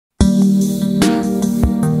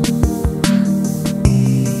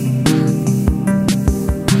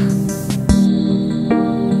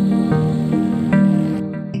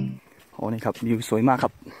ครับวิวสวยมากค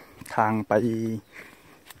รับทางไป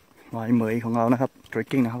ลอยเหมยของเรานะครับ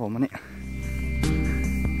trekking นะครับผมวันนี้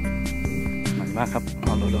มันมากครับเอ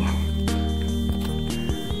าโล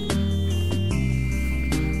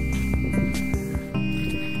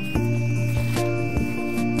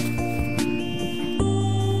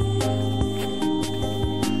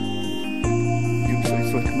วิว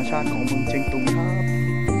สวยๆธรรมชาติของเมืองเชียงตุงครับ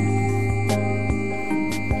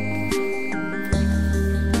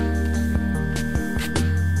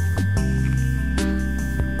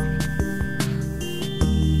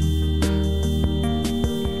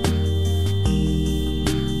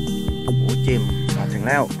มาถึง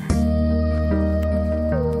แล้ว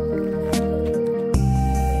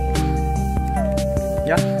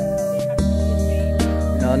ยะ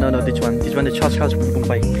no this one the charge ลง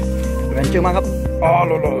ไปแวนเจอร์มากครับอ๋อโ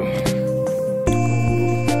ล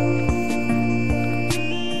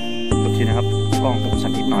ตัวทีนะครับกล้องผมสั่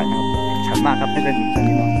นนิดหน่อยนะครับชัดมากครับไม่ได้ถึงสั่น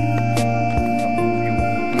นิดหน่อยวิว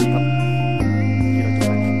นี่ครับที่เราจะไ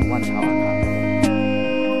ปว่านชาวอาคา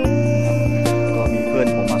ก็มีเพื่อน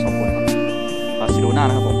ผมมา2 คนครับบาร์เซโลนา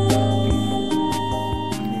นะครับผม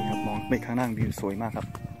นี่ครับมองไปข้างหน้าวิวสวยมากครับ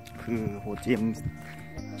คือโหเจม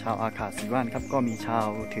ชาวอาคาสีบ้านครับก็มีชาว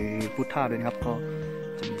ถือพุทธาด้วยนะครับก็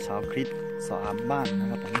จะมีชาวคริสต์3 บ้านนะ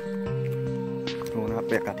ครับผมดูนะครับ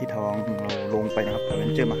บรรยากาศที่ทองเราลงไปนะครับแต่เป็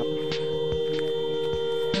นเจอมาครับ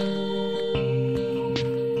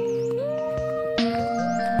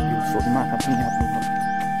วิวสวยมากครับนี่ครับดูครับ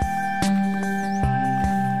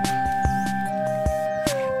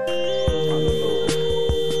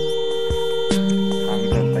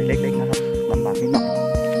เล็กๆนะครับลำบากนิดหน่อย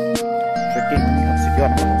เทรคกิ้งนี่ครับสุดยอ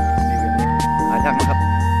ดนะครับผมในวันนี้หายากนะครับ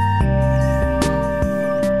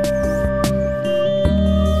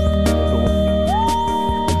ดู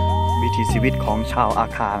วิถีชีวิตของชาวอา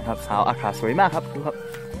คาครับสาวอาคาสวยมากครับดูครับ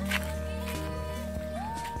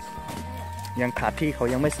ยังขาดที่เขา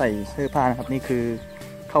ยังไม่ใส่เสื้อผ้านะครับนี่คือ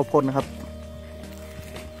ข้าวโพดนะครับ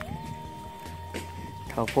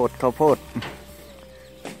ข้าวโพด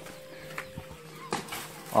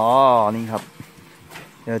อ๋อนี่ครับ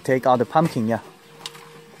take out the pumpkin yeah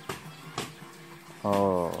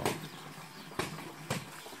oh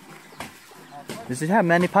does it have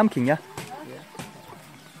many pumpkin yeah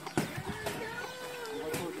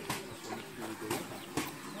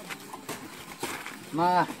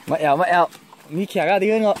มาแอลมีแขกอะไร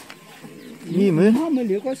กันเหรอมีมือไม่เห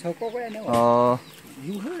ลือก็สกก็ได้นะอ๋ออ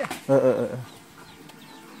ยู่เท่าไหร่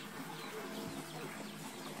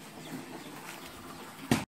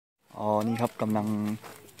อ๋อนี่ครับกำลัง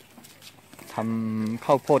ทำ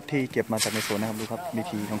ข้าวโพดที่เก็บมาจากในสวนนะครับดูครับวิ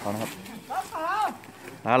ธีของเขานะครับ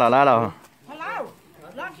ล้าเรา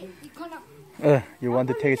you want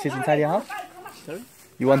to take a seat inside your house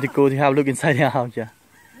you want to go to have a look inside your house yeah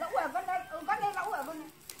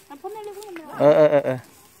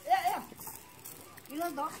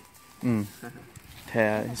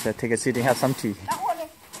take a seat and have some tea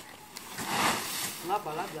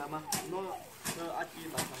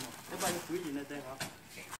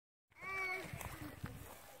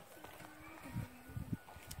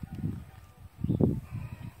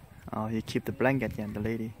Oh, he keep the blanket and the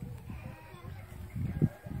lady.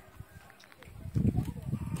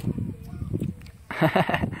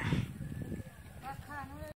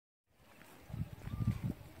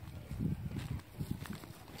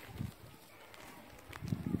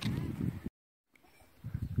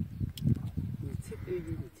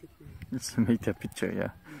 จะไม่แต่พิจารณา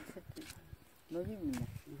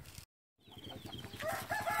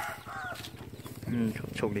ครับ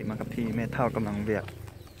โชคดีมากครับที่แม่เฒ่ากำลังเรียก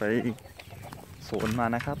ไปสวนมา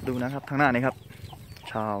นะครับดูนะครับทางหน้านี้ครับ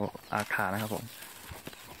ชาวอาคานะครับผม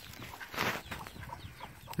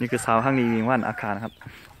นี่คือสาวห้างนี้วิงว่านอาคานะครับ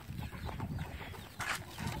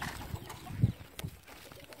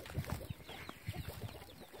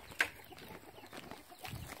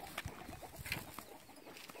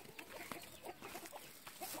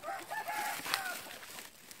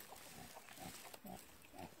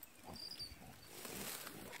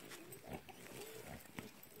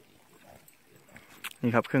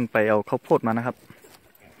นี่ครับเครื่องไปเอาข้าวโพดมานะครับ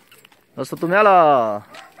เราสุดตรงนี้ล่ะ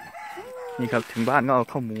นี่ครับถึงบ้านก็เอา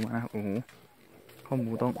ข้าวหมูมานะครับโอ้โหข้าวห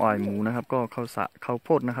มูต้องอ่อยหมูนะครับก็ข้าวโพ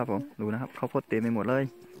ดนะครับผมดูนะครับข้าวโพดเต็มไปหมดเลย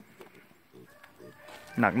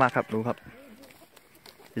หนักมากครับดูครับ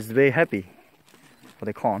it's very happy for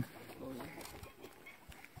the corn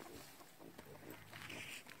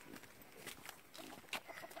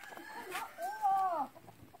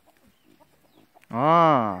อ๋อ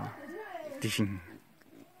dishing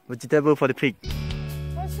vegetable for the pig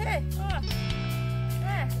โอเ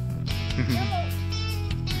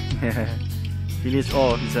ค Finish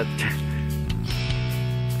all, he said.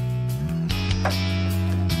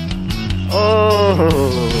 Oh!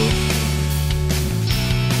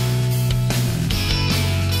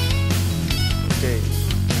 Okay.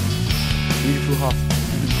 Beautiful house.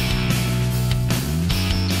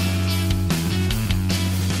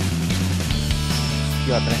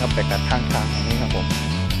 ยอดนะครับแต่การข้างทางอย่างนี้ครับผม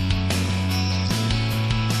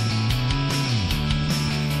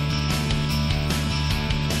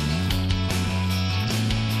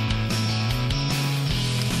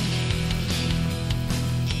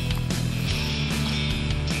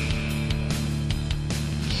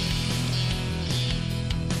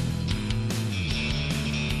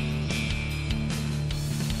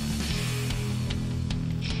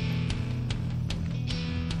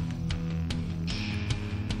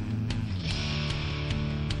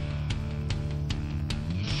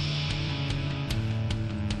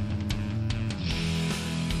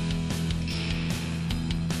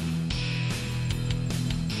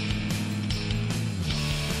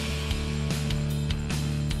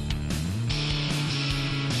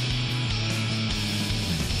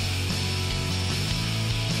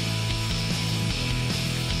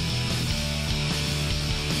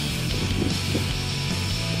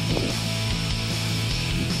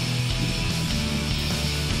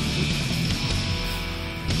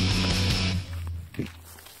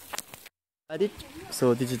So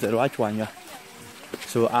this is the right one, yeah.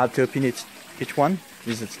 So after finish each one,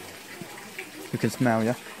 this is you can smell,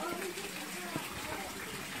 yeah.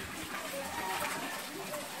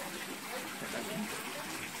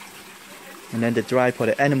 And then the dry for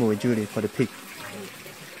the animal, usually for the pig.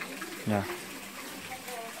 Yeah.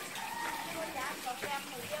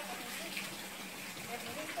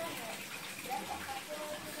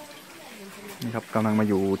นี่ครับกำลังมา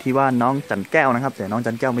อยู่ที่บ้านน้องจันแก้วนะครับแต่น้อง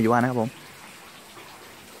จันแก้วมาอยู่บ้านนะครับผม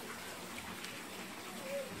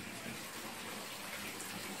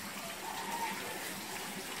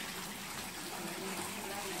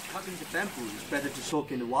Cutting the bamboo is better to soak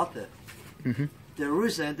in the water. The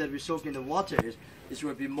reason that we soak in the water is it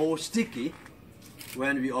will be more sticky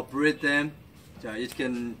when we operate them.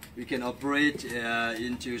 We can operate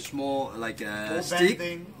into small like a stick.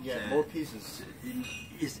 More pieces.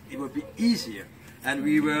 It will be easier, and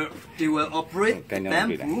they will operate the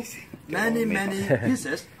bamboo many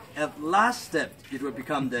pieces. At last step, it will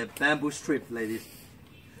become the bamboo strip like this.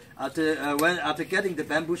 After getting the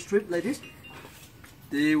bamboo strip like this,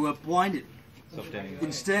 they will point it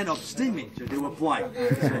instead of steaming. So they will point.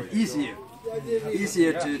 So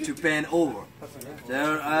easier to bend over.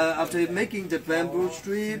 So after making the bamboo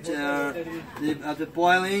strip, after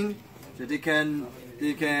boiling, so they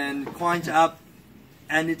can point up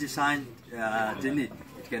any design they need.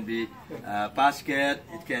 It can be basket.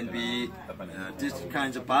 It can be this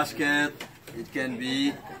kinds of basket. It can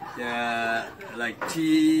be like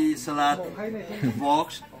tea salad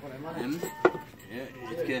box.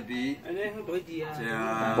 It can be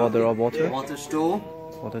bottle of water. Water store.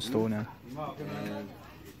 Water store now.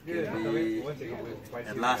 It can be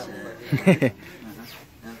at last.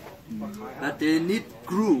 But they need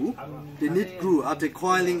glue. They need glue after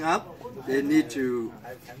coiling up. They need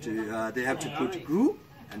they have to put glue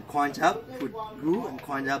and coin up, put glue and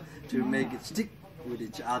coin up to make it stick with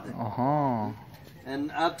each other.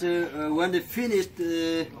 And after when they finish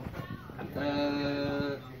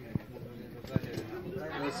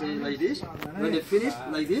let's say like this, when they finish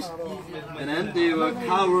like this, and then they will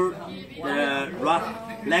cover the rough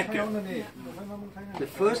lacquer. The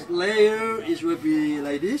first layer will be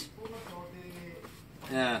like this.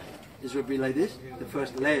 This will be like this, the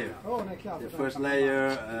first layer.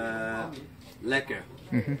 Lacquer.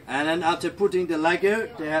 And then after putting the lacquer,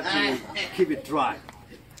 they have to keep it dry.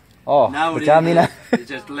 Oh, now they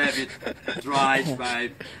just let it dry.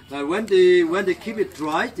 But when they keep it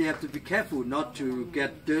dry, they have to be careful not to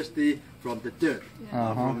get dirty from the dirt,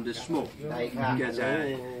 from the smoke. Because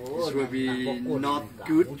this will be not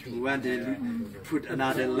good when they put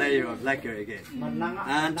another layer of lacquer again.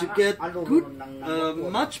 And to get good,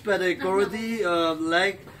 much better quality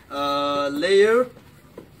layer,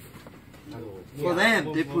 for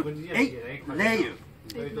them they put 8 layers.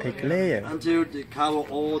 8 layers until they cover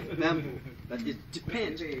all the bamboo. But it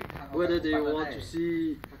depends whether they want to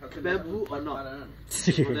see bamboo or not.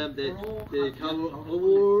 For them, they cover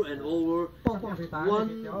over and over.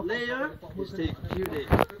 One layer is take a few days,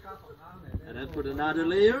 and then put another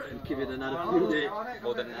layer and keep it another few days.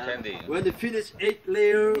 More than 10 days. When they finish 8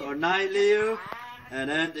 layer or 9 layer, and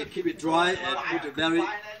then they keep it dry and put a very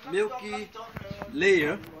milky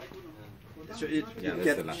layer. so it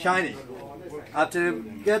gets shiny. After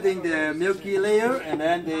getting the milky layer, and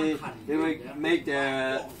then they will make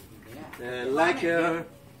the lacquer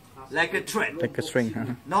thread. Like a string, huh?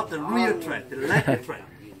 Not the real thread, the lacquer thread.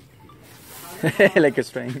 Like a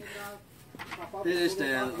string. This is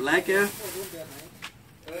the lacquer.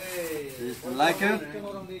 This is the lacquer.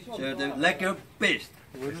 So the lacquer paste.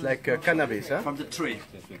 It's like cannabis, huh? From the tree.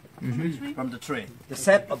 From the tree. The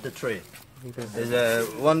sap of the tree. There's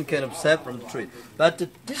one kind of sap from the tree. But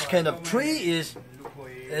this kind of tree is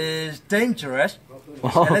dangerous.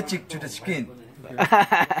 It's allergic to the skin.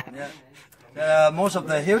 Yeah. Most of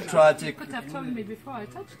the hill tribes, You could have told me before I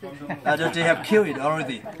touched it. they have killed it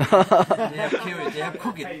already. They have killed it. They have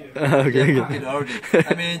cooked it. They have cooked it already.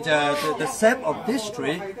 I mean, the sap of this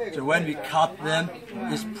tree, so when we cut them,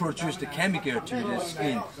 it produces the chemical to the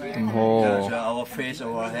skin. Oh. So our face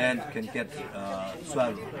or our hand can get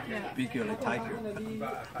swallowed, bigger like tiger.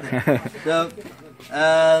 So,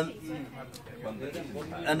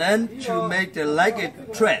 and then to make the lacquer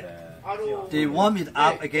thread, they warm it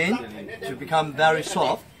up again to become very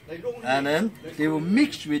soft, and then they will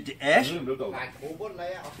mix with the ash.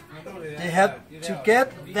 They have to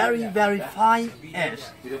get very fine ash.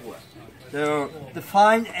 The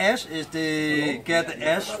fine ash is they get the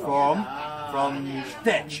ash from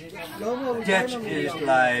thatch. Thatch is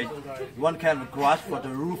like one kind of grass for the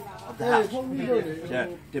roof of the house. Yeah,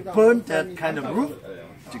 they burn that kind of roof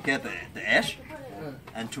to get the ash,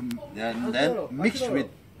 and then mix with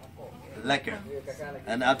lacquer.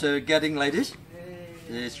 And after getting like this,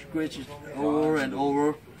 they scratch it over and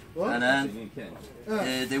over, and then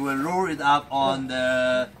they will roll it up on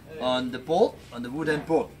the board, on the wooden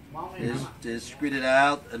board. They squeeze it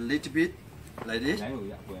out a little bit like this,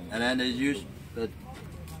 and then they use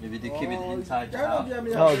maybe they keep it inside the house.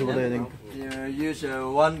 They use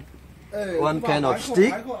one kind of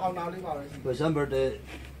stick. For example, they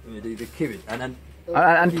keep it, and then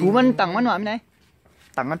Anh Phú mình tặng món này.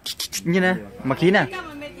 Tặng nó như nè, mà khí nè.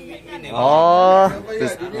 Oh.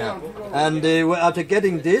 And after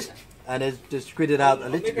getting this, and they squeeze it out a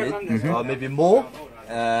little bit, or maybe more,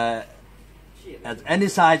 at any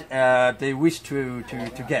size they wish to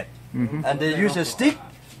get. And they use a stick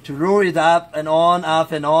to roll it up and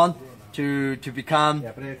on to become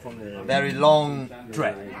very long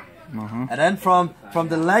thread. And then from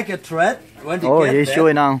the lacquer thread, when they get he's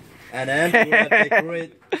showing now. And then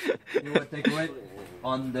you will decorate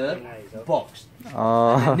on the box.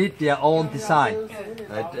 They need their own design.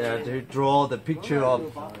 To draw the picture of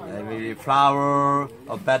maybe flower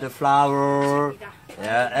or better flower,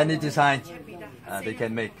 any design they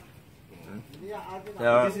can make.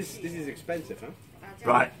 This is expensive, huh?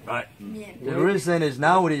 Right. The reason is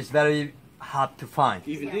nowadays very hard to find.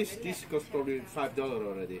 Even this costs probably $5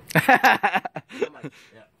 already.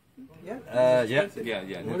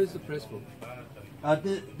 Yeah. What is the price for?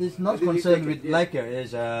 This not concerned with lacquer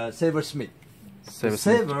is silversmith.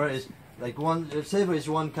 Silver is like silver is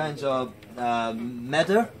one kind of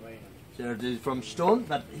metal, so from stone.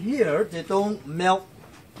 But here they don't melt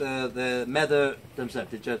the metal themselves.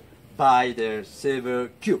 They just buy the silver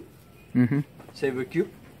cube. Silver cube,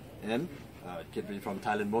 and it can be from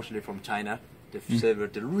Thailand, mostly from China.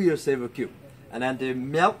 The real silver cube, and then they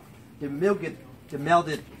melt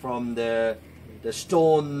it from the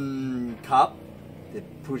stone cup. They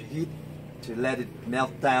put heat to let it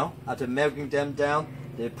melt down. After melting them down,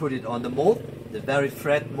 they put it on the mold, the very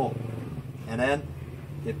flat mold, and then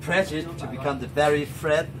they press it to become the very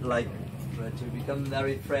flat like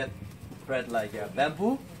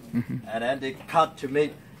bamboo, and then they cut to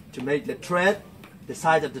make the thread. The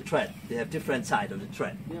side of the thread, they have different side of the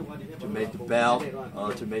thread to make the belt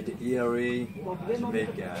or to make the earring, to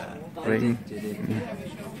make ring.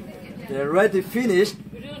 They're already finished.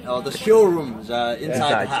 The showrooms are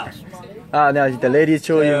inside the house. Now the lady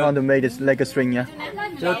show you how to make this like a string, yeah.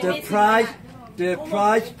 So the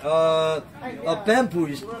price of bamboo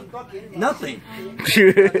is nothing.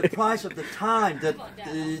 The price of the time that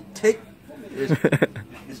it take is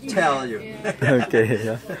tell you. Okay,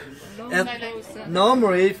 yeah. And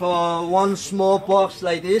normally for one small box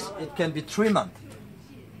like this, it can be 3 months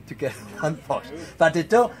to get one box. But they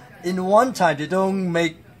don't. In one time, they don't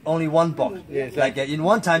make only one box. Yes, like in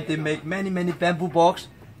one time, they make many bamboo box,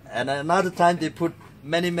 and another time they put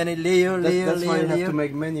many layer. That's why you have to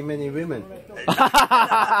make many women.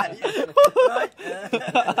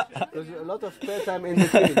 There's a lot of spare time in the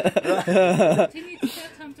field. You need spare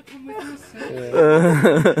time to come with us.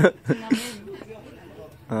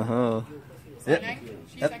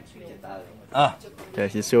 She's actually. Okay,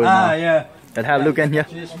 she's showing now. Yeah. Let's have a look in here.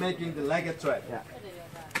 She's making the lacquer thread.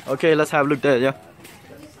 Okay, let's have a look there, yeah.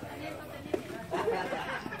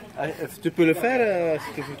 Tu peux le faire si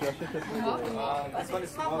tu veux.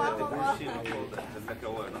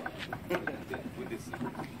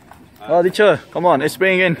 Oh, teacher, come on, it's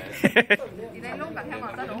bringing in.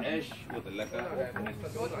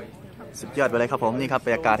 สุดยอดไปเลยครับผมนี่ครับบร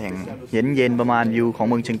รยากาศแห่งเย็นประมาณวิวของ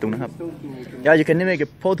เมืองเชียงตุงนะครับ Yeah, you can make a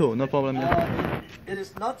photo, no problem. It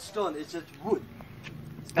is not stone, it's just wood.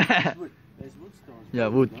 Wood. Yeah,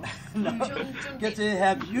 wood. Because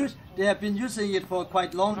they have been using it for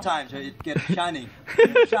quite long time, so it gets shining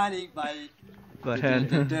by hand.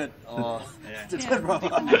 the dirt or the dirt from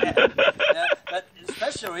but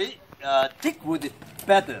especially thick wood is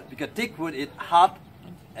better because thick wood is hard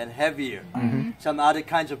and heavier. Some other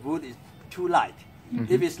kinds of wood is too light.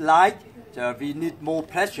 If it's light, so we need more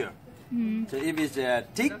pressure. So if it's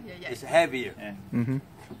thick, it's heavier.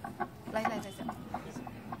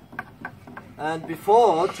 And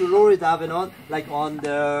before to lower it up and on, like on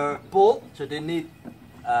the boat, so they need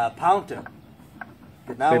pounder.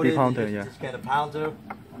 Baby pounder, yeah. This kind of pounder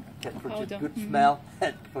can produce good smell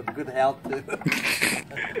and for good health too.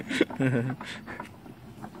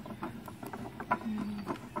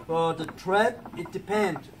 For the thread, it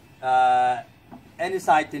depends. Any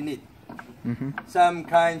size they need. Some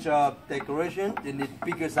kinds of decoration, they need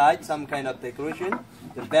bigger size. Some kind of decoration,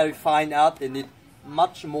 the very fine art, they need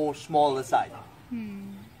much more smaller size.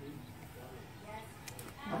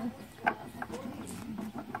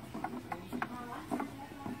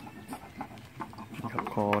 ครับ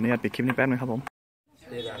ขออนุญาตปิดคลิปนี้แป๊บนึงครับผม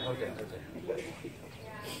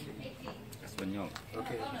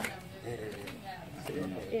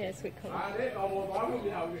Yeah, sweet colour.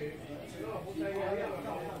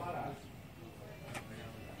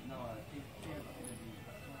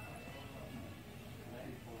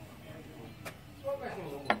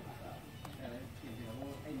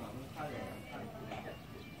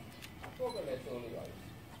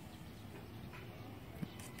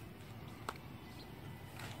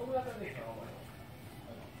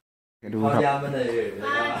 ดูครับ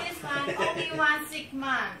This one only 1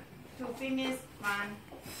 month to finish 1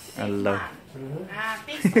 Hello.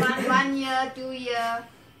 This one 1 year, 2 year.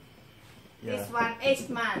 This one 8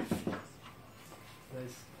 months.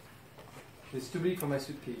 It's too big for my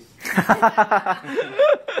suitcase.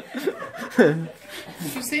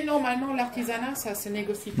 Tu sais, normalement, l'artisanat, ça se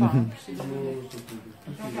négocie pas. Hein.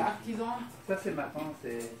 Donc, artisan, Ça c'est maintenant,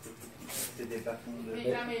 c'est des bâtons de... mais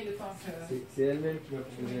jamais le temps que... C'est elle-même qui m'a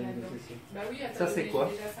proposé la négociation. Bah oui, attends, Ça, c'est quoi?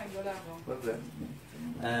 déjà $5. Quoi, là?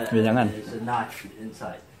 Vì chẳng hạn. There's a knife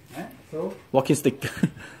inside. Walking stick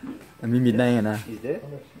มันมีมีดได้ไงนะ Is there?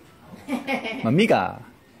 มันมีกะ 95.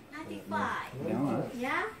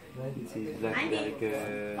 Yeah? This is like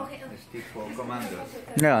a stick for commander.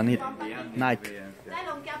 เนี่ยนี่ knife ได้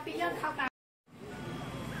ลงแก้วปีเลือกเข้ากัน